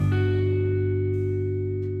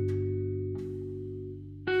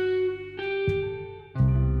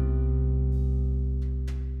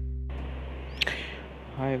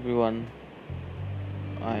everyone.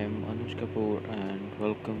 I'm Anuj Kapoor and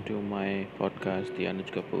welcome to my podcast, The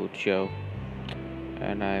Anuj Kapoor Show.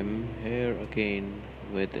 And I'm here again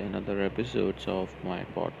with another episodes of my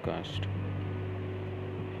podcast.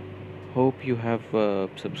 Hope you have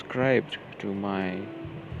subscribed to my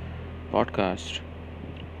podcast,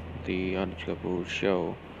 The Anuj Kapoor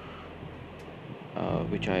Show,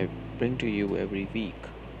 which I bring to you every week.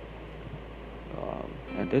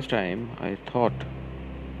 At this time, I thought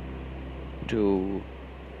to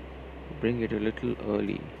bring it a little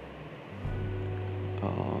early.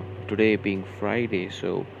 Today being Friday,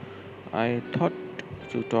 so I thought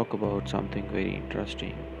to talk about something very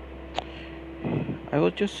interesting. I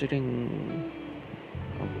was just sitting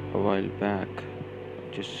a while back,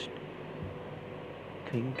 just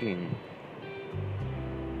thinking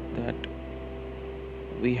that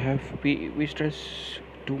we stress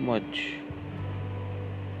too much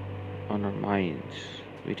on our minds.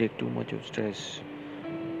 We take too much of stress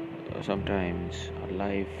sometimes. Our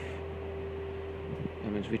life,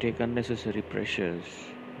 we take unnecessary pressures.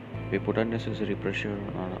 We put unnecessary pressure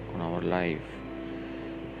on our life.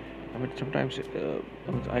 Sometimes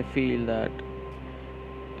I feel that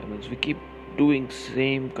we keep doing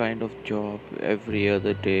same kind of job every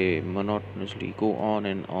other day, monotonously, go on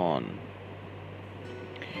and on.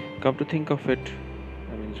 Come to think of it,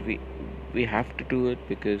 we have to do it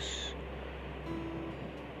because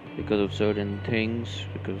of certain things,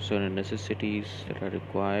 because of certain necessities that are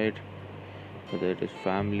required, whether it is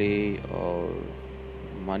family or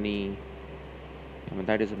money.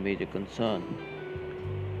 That is a major concern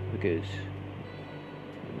because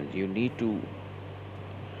you need to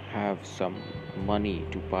have some money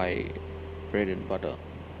to buy bread and butter.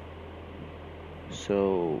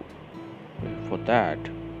 So for that,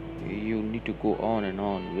 you need to go on and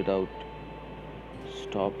on without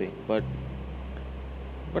stopping. But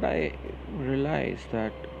I realize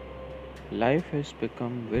that life has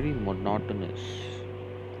become very monotonous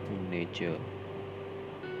in nature,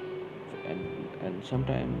 and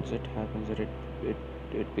sometimes it happens that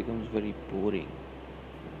it becomes very boring.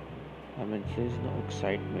 There's no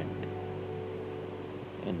excitement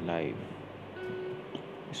in life,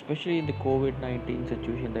 especially in the COVID-19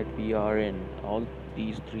 situation that we are in. All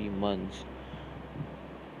these 3 months,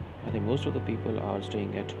 I think most of the people are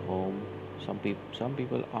staying at home. Some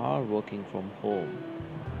people are working from home,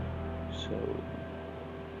 so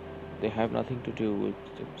they have nothing to do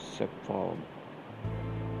except for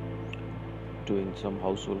doing some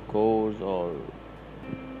household chores or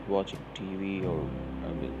watching TV, or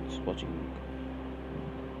watching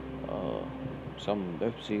uh, some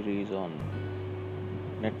web series on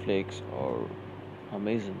Netflix or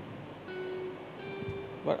Amazon.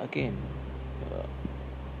 But again, uh,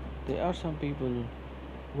 there are some people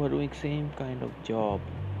who are doing same kind of job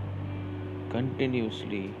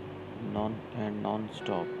continuously,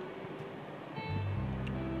 non-stop,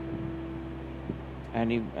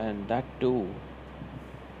 and that too.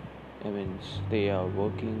 They are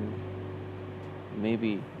working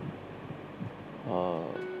maybe uh,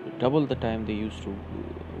 double the time they used to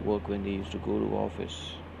work when they used to go to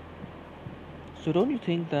office. So don't you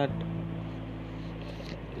think that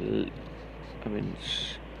uh, I mean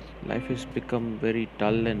s- life has become very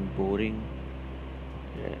dull and boring?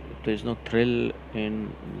 There's no thrill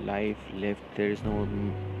in life left. There is no.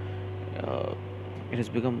 Uh, it has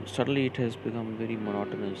become very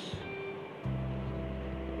monotonous.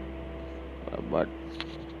 But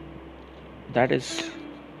that is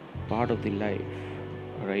part of the life,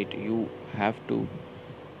 right? You have to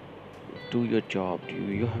do your job.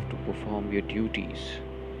 You have to perform your duties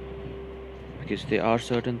because there are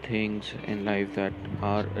certain things in life that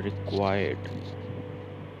are required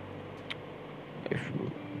if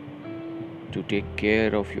to take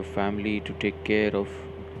care of your family, to take care of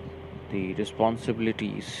the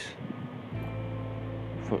responsibilities.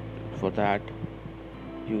 For that,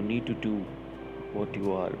 you need to do what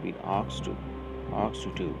you are being asked to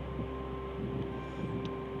do.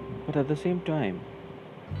 But at the same time,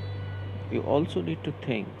 you also need to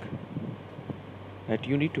think that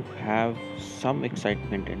you need to have some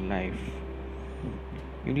excitement in life.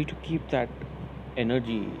 You need to keep that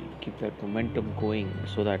energy, keep that momentum going,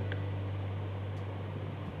 so that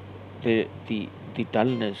the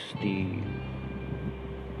dullness, the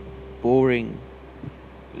boring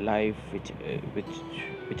life which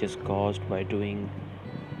is caused by doing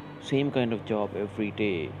same kind of job every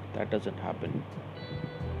day, that doesn't happen,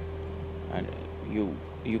 and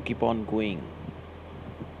you keep on going.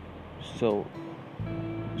 So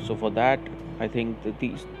so for that, I think that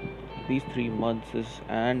these 3 months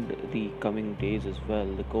and the coming days as well,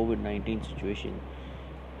 the COVID-19 situation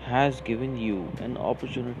has given you an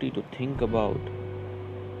opportunity to think about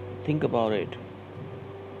it.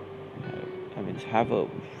 Have a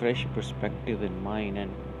fresh perspective in mind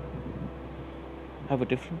and have a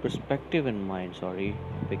different perspective in mind. Sorry,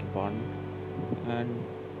 beg your pardon. And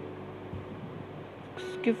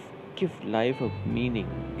give give life a meaning,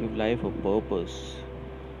 give life a purpose.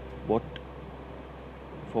 What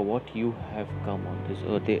for what you have come on this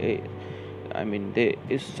earth. There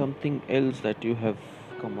is something else that you have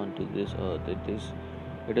come onto this earth.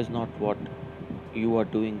 It is not what you are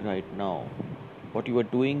doing right now. What you are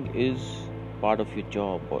doing is part of your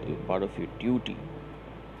job or part of your duty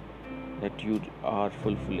that you are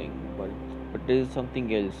fulfilling. But there is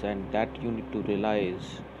something else, and that you need to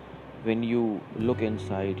realize when you look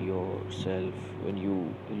inside yourself, when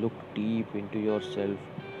you look deep into yourself.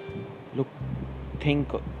 Look,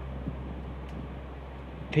 think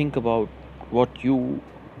think about what you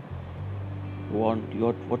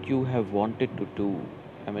what you have wanted to do.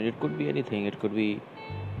 It could be anything. It could be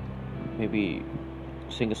maybe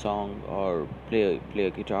sing a song or play a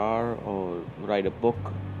guitar or write a book.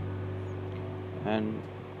 And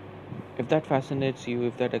if that fascinates you,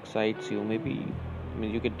 if that excites you, maybe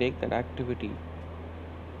you can take that activity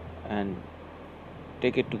and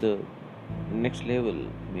take it to the next level,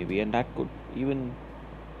 maybe. And that could even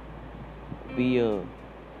be a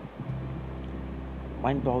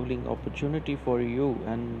mind-boggling opportunity for you,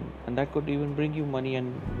 and that could even bring you money.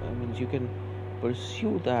 And you can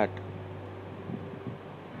pursue that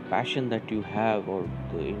passion that you have, or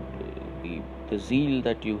the zeal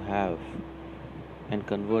that you have, and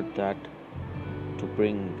convert that to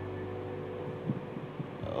bring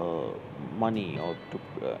money, or to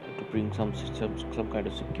bring some kind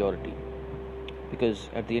of security. Because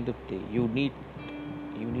at the end of the day, you need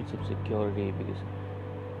some security, because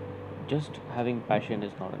just having passion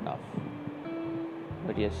is not enough.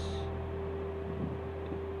 But yes,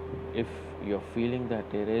 if you're feeling that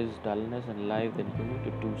there is dullness in life, then you need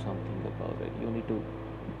to do something about it. You need to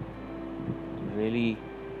really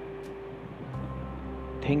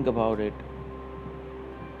think about it,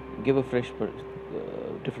 give a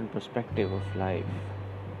different perspective of life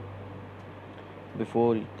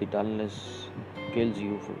before the dullness kills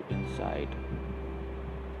you from inside.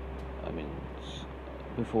 I mean,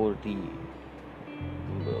 before the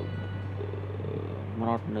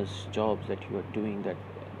monotonous jobs that you are doing, that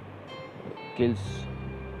kills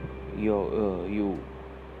you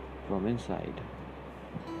from inside.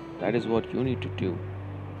 That is what you need to do.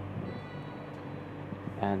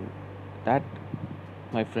 And that,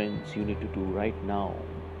 my friends, you need to do right now.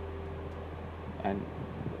 And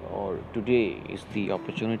or today is the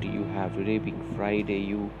opportunity you have. Today being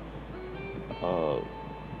Friday, uh,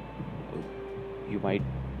 you might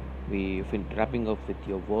be wrapping up with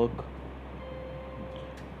your work.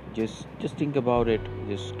 Just think about it.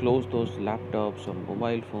 Just close those laptops or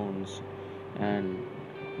mobile phones and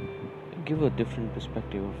give a different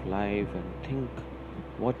perspective of life, and think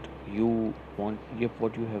what you want,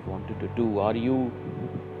 what you have wanted to do. Are you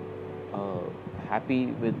uh, happy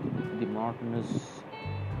with the monotonous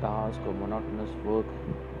task or monotonous work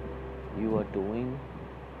you are doing?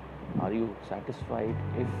 Are you satisfied?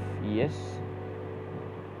 If yes,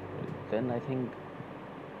 then I think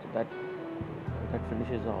that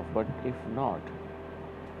finishes off. But if not,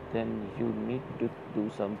 then you need to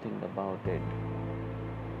do something about it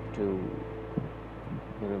to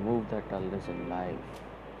remove that dullness in life.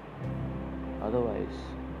 Otherwise,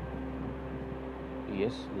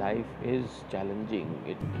 yes, life is challenging.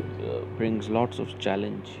 It brings lots of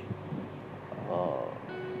challenge uh,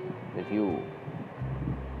 with you.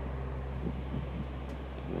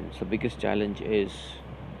 The biggest challenge is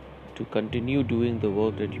to continue doing the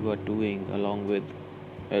work that you are doing, along with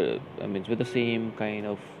with the same kind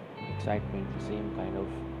of excitement, the same kind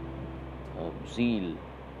of zeal,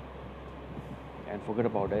 and forget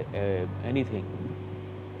about anything.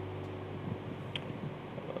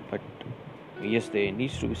 But yes, there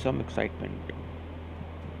needs to be some excitement.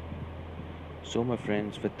 So, my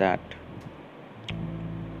friends, with that,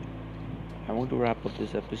 I want to wrap up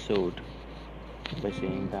this episode by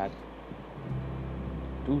saying that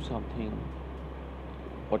do something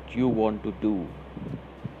what you want to do,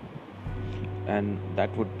 and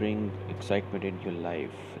that would bring excitement in your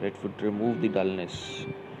life. That would remove the dullness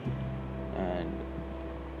and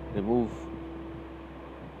remove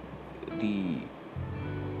the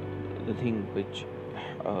thing which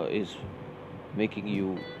is making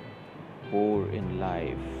you poor in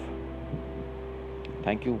life.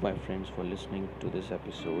 Thank you, my friends, for listening to this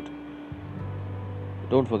episode.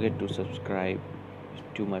 Don't forget to subscribe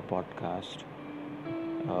to my podcast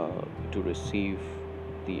to receive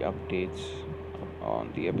the updates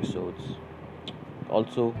on the episodes.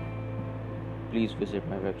 Also, please visit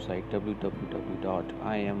my website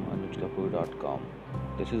www.iamanujkapoor.com.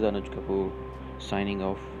 This is Anuj Kapoor signing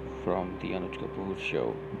off from the Anuj Kapoor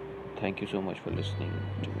Show. Thank you so much for listening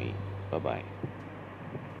to me. Bye bye.